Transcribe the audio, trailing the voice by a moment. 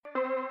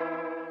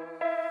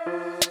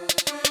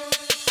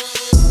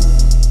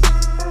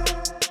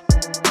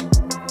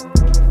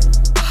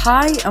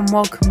Hi and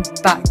welcome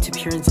back to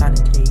Pure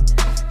Insanity,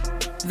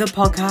 the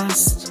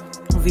podcast,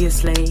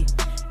 obviously.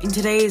 In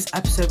today's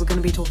episode, we're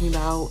going to be talking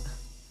about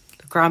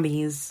the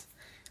Grammys,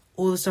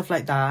 all the stuff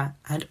like that,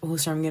 and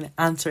also I'm going to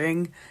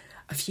answering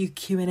a few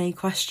Q&A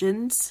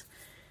questions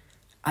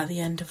at the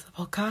end of the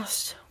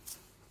podcast.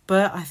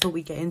 But I thought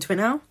we'd get into it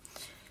now.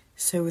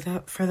 So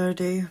without further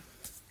ado,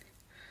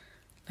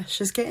 let's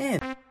just get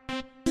in.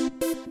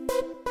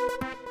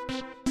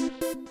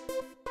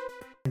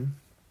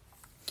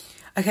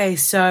 Okay,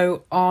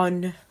 so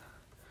on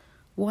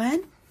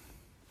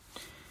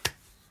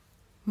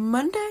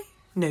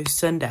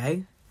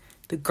Sunday,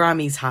 the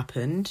Grammys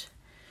happened.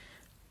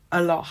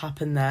 A lot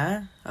happened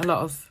there. A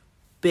lot of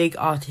big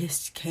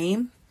artists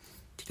came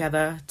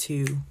together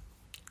to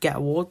get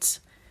awards.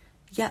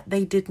 Yet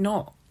they did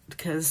not,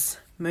 because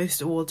most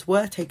awards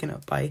were taken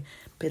up by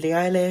Billie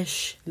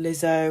Eilish,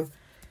 Lizzo.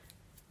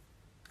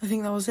 I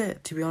think that was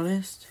it, to be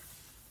honest.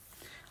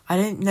 I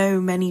don't know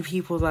many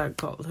people that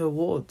got the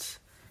awards.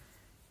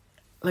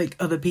 Like,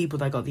 other people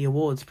that got the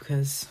awards,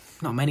 because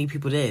not many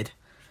people did.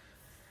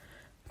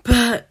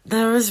 But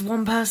there was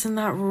one person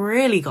that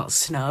really got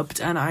snubbed,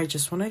 and I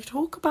just want to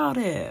talk about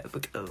it,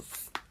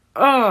 because,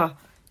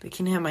 they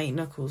can hear my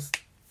knuckles.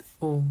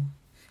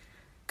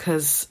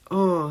 Let's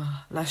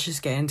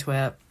just get into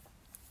it.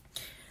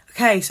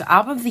 Okay, so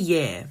Album of the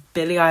Year,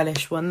 Billie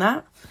Eilish won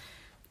that.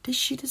 Did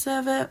she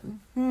deserve it?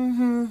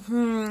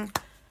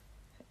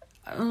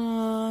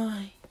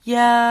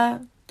 Yeah.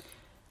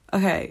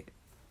 Okay.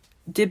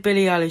 Did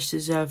Billie Eilish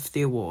deserve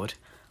the award?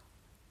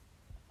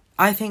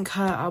 I think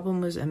her album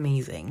was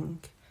amazing.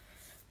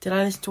 Did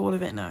I listen to all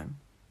of it? No.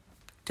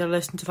 Did I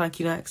listen to Thank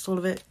You Next, all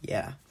of it?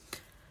 Yeah.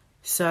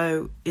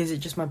 So, is it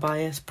just my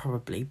bias?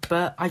 Probably.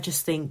 But I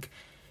just think...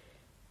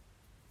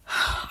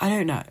 I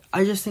don't know.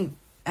 I just think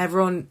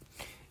everyone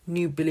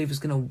knew Billie was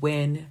going to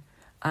win.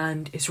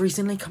 And it's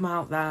recently come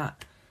out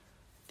that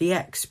the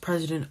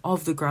ex-president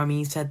of the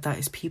Grammy said that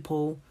it's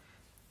people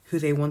who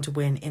they want to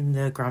win in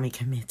the Grammy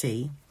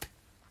committee.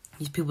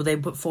 These people they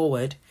put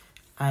forward,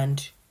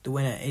 and the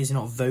winner is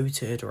not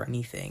voted or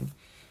anything.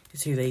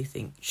 It's who they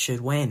think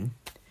should win.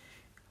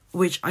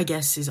 Which I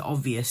guess is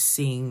obvious,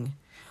 seeing...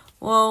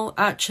 Well,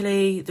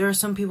 actually, there are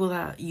some people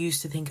that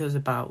used to think it was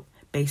about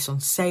based on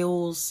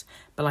sales,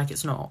 but, like,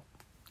 it's not.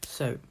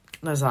 So,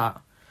 there's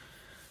that.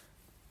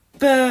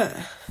 But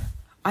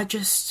I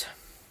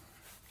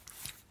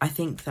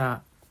think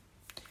that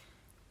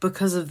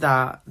because of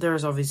that, there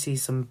is obviously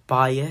some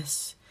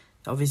bias.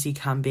 There obviously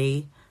can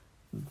be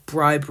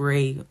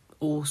bribery,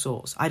 all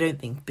sorts. I don't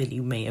think Billie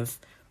may have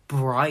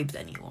bribed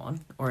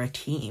anyone or a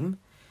team,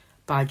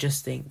 but I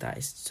just think that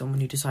it's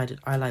someone who decided,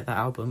 I like that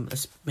album,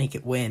 let's make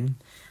it win.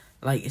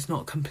 Like, it's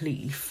not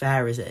completely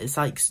fair, is it? It's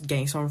like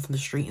getting someone from the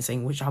street and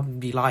saying, which album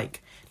do you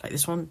like? Like,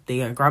 this one, they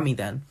get a Grammy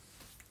then.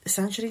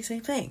 Essentially the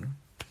same thing.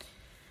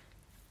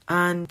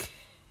 And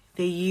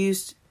they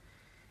used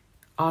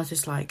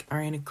artists like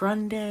Ariana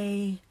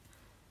Grande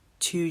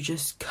to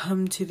just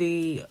come to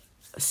the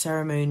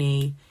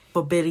ceremony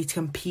for Billie to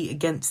compete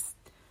against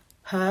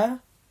her.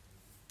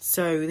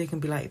 So they can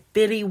be like,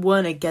 Billie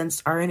won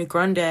against Ariana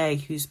Grande,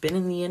 who's been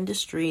in the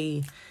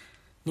industry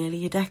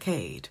nearly a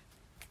decade.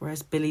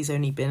 Whereas Billie's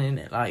only been in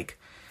it,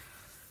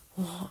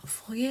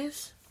 4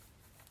 years?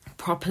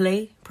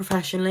 Properly,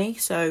 professionally.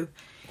 So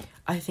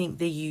I think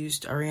they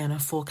used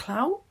Ariana for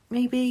clout,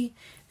 maybe.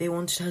 They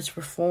wanted her to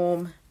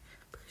perform,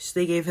 because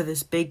they gave her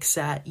this big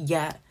set,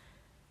 yet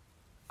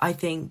I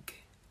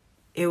think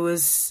it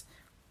was...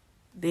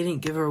 They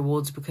didn't give her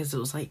awards because it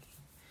was like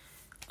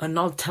a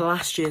nod to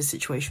last year's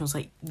situation. It was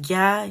like,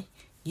 yeah,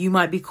 you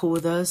might be cool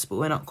with us, but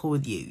we're not cool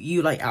with you.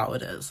 You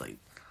outed us. Like,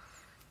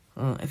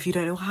 if you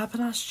don't know what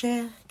happened last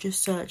year,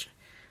 just search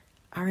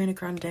Ariana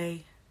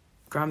Grande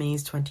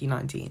Grammys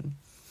 2019.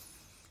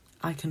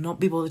 I cannot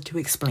be bothered to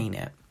explain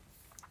it.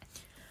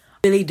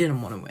 Billie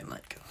didn't want to win.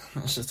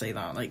 Let's just say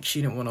that.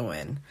 She didn't want to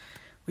win,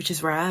 which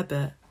is rare,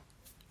 but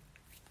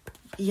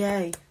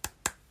yay.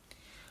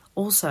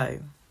 Also,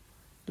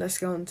 let's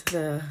go on to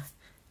the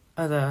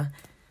other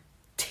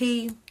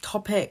tea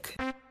topic.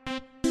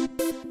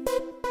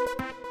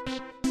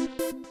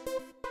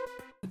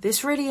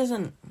 This really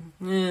isn't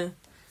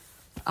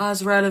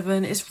as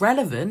relevant. It's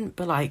relevant,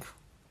 but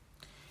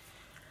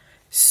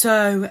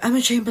so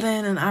Emma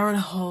Chamberlain and Aaron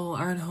Hall.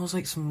 Aaron Hall's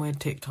some weird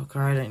TikToker,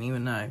 I don't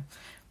even know.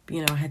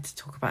 But I had to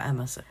talk about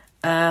Emma. So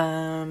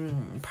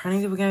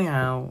apparently they were going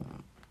out,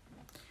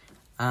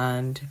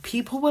 and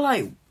people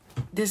were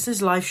this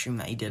is live stream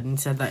that he did, and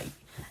said that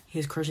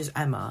his crush is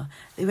Emma.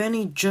 They've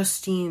only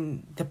just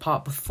seen the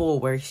part before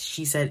where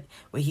he said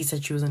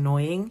she was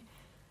annoying.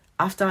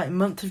 After a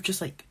month of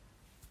just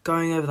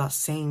going over that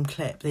same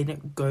clip, they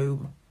didn't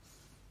go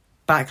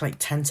back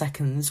 10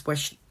 seconds where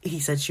he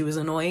said she was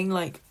annoying.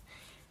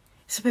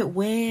 It's a bit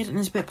weird and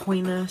it's a bit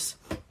pointless.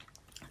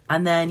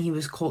 And then he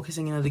was caught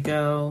kissing another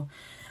girl,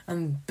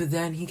 but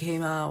then he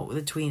came out with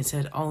a tweet and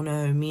said, "Oh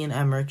no, me and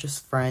Emma are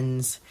just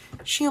friends."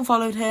 She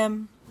unfollowed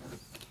him.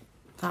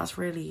 That's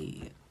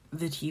really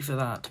the tea for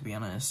that, to be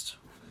honest.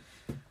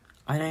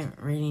 I don't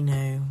really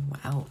know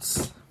what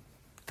else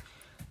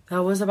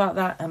That was about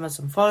that.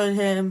 Emerson followed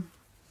him.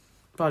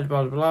 Blah,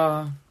 blah, blah,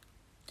 blah.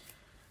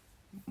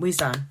 We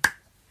stand.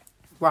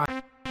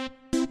 Right.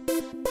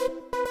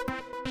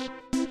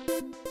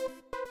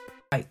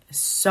 Right,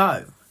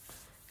 so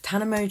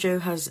Tana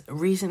Mojo has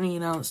recently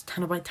announced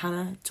Tana by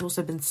Tana. It's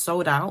also been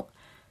sold out.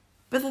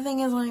 But the thing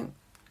is, like,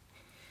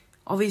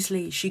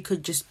 obviously she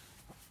could just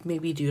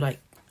maybe do like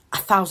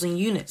 1,000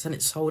 units and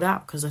it's sold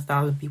out because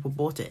 1,000 people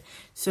bought it.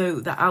 So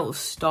the out of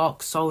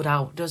stock, sold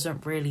out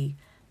doesn't really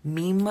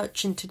mean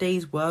much in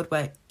today's world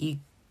where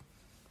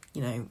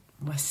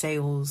where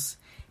sales,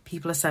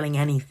 people are selling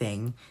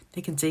anything.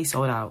 They can say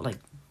sold out. Like,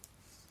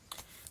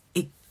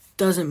 it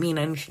doesn't mean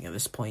anything at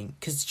this point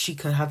because she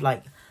could have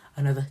like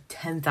another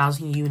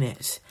 10,000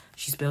 units.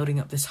 She's building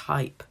up this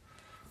hype,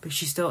 but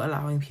she's still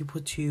allowing people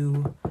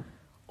to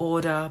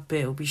order, but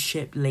it'll be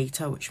shipped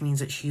later, which means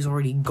that she's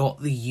already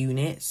got the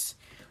units.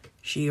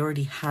 She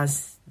already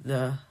has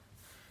the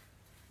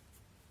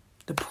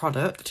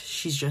product.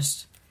 She's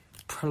just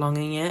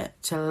prolonging it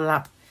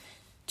to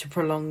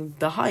prolong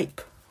the hype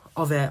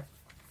of it.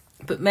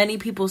 But many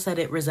people said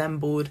it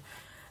resembled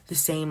the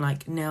same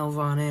like nail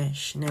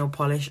varnish, nail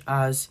polish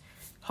as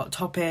Hot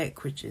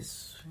Topic, which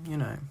is,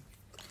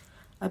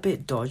 a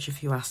bit dodge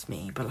if you ask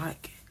me. But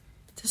like,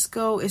 this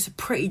girl is a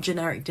pretty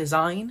generic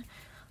design.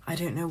 I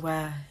don't know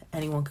where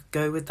anyone could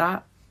go with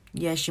that.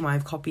 Yeah, she might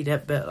have copied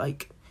it, but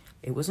like,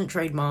 it wasn't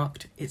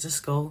trademarked. It's a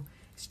skull.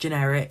 It's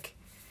generic.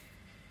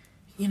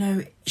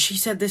 She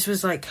said this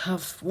was like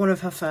one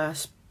of her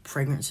first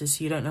fragrances,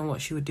 so you don't know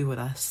what she would do with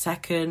her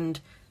second,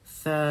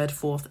 third,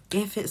 fourth.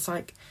 If it's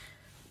like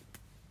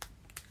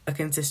a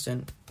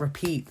consistent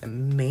repeat,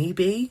 then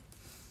maybe.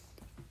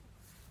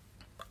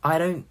 I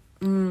don't.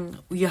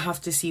 You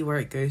have to see where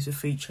it goes with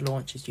future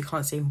launches. You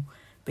can't say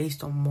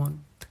based on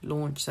one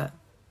launch that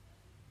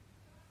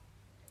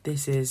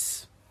this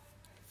is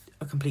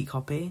a complete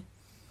copy.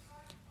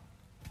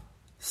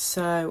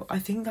 So I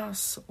think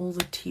that's all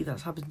the tea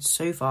that's happened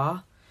so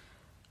far.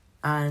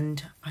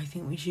 And I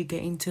think we should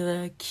get into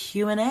the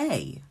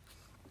Q&A.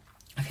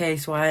 Okay,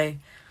 so I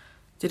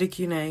did a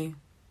Q&A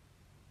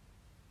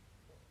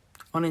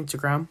on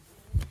Instagram.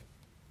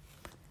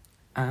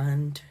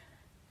 And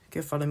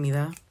go follow me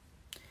there.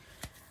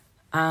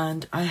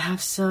 And I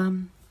have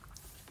some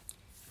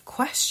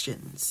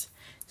questions.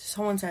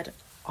 Someone said,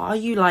 are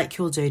you like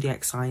your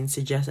zodiac sign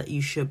suggests that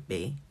you should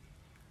be?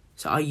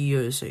 So are you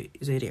your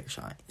zodiac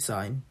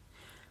sign?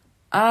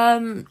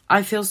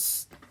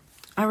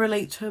 I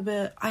relate to a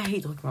bit. I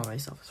hate talking about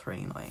myself. It's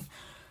really annoying.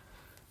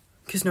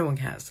 Because no one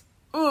cares.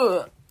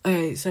 Ugh.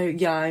 Okay, so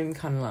yeah, I'm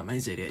kind of like my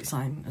zodiac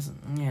sign.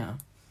 Yeah.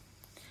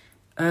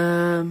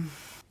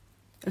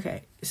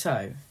 Okay,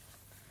 so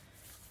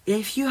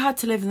if you had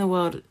to live in the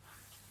world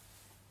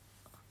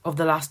of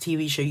the last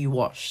TV show you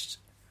watched,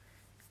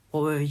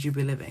 what would you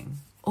be living?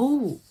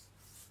 Oh,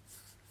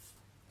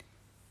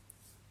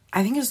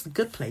 I think it's The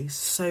Good Place.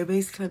 So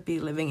basically, I'd be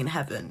living in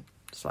heaven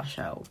 /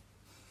 hell.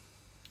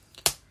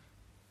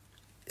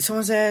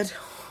 Someone said,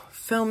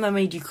 film that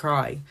made you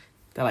cry.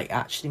 That like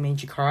actually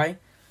made you cry.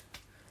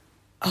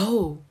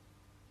 Oh,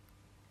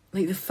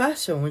 like the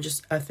first film was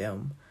just a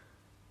film.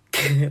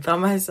 That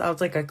might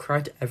sound like I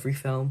cried to every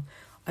film.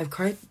 I've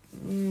cried.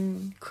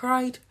 I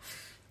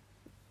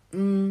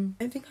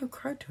think I've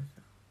cried to a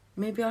film.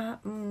 Maybe I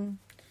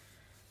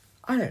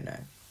don't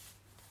know.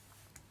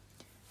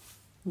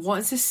 What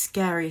is the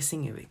scariest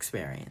thing you've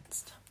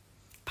experienced?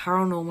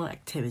 Paranormal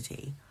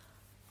Activity.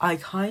 I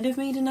kind of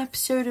made an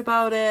episode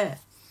about it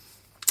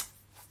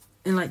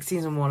in like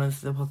season 1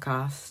 of the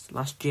podcast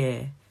last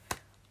year.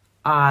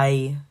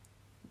 I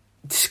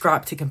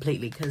scrapped it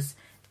completely because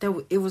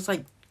it was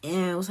like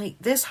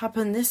this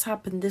happened. It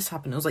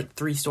was like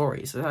 3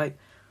 stories. And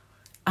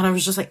I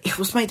was just like, it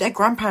was my dead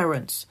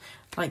grandparents.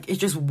 Like, it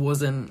just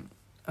wasn't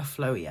a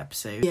flowy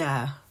episode.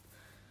 Yeah.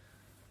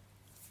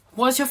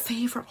 What's your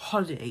favourite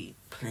holiday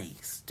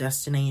place,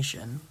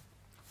 destination?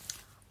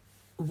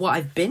 What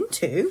I've been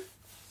to?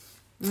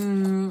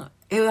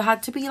 It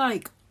had to be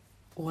like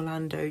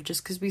Orlando,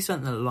 just because we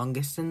spent the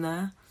longest in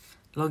there.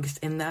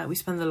 We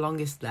spent the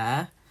longest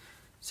there.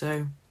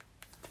 So,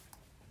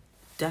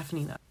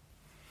 definitely that.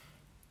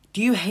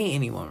 Do you hate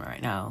anyone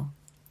right now?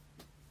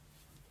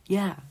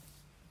 Yeah.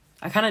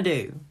 I kind of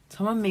do.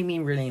 Someone made me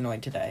really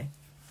annoyed today.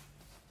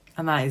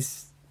 And that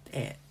is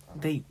it.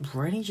 They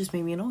really just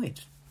made me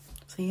annoyed.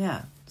 So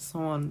yeah,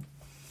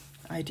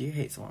 I do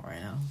hate someone right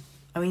now.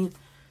 I mean,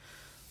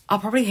 I'll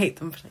probably hate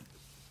them for like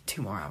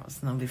 2 more hours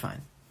and I'll be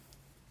fine.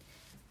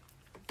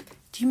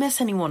 Do you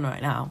miss anyone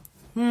right now?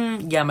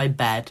 Yeah, my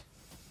bed.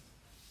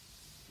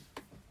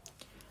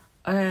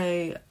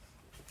 Okay.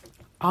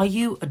 Are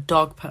you a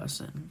dog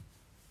person?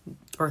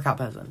 Or a cat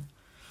person?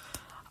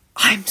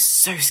 I'm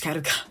so scared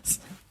of cats.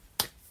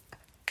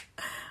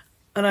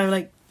 And I'm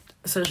like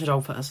such a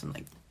dog person.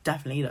 Like,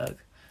 definitely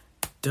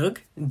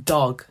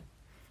dog.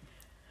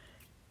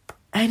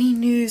 Any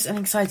news and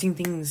exciting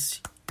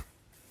things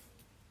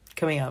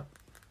coming up?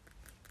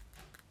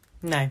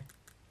 No.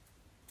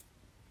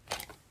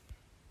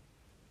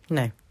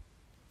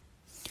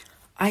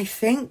 I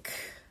think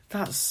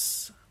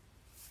that's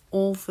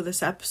all for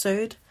this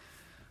episode.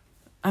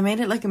 I made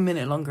it like a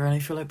minute longer, and I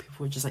feel like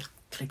people would just like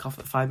click off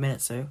at 5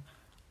 minutes, so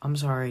I'm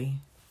sorry.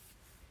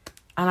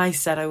 And I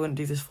said I wouldn't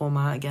do this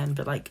format again,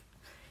 but like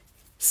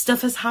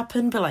stuff has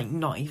happened, but like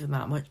not even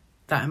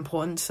that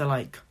important, so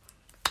like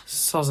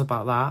soz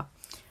about that.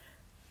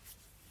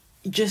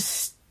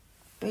 Just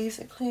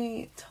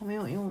basically tell me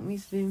what you want me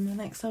to do in the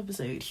next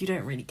episode. You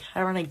don't really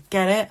care, and I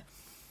get it.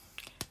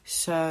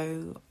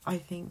 So I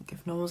think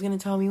if no one's going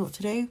to tell me what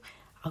to do,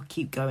 I'll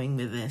keep going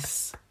with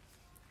this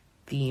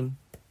theme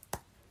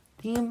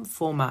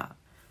format.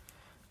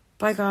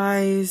 Bye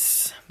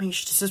guys. Make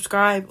sure to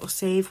subscribe or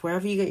save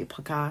wherever you get your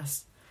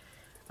podcasts.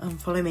 And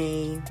follow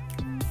me.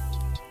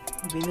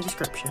 It'll be in the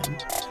description.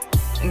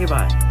 And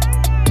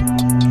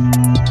goodbye.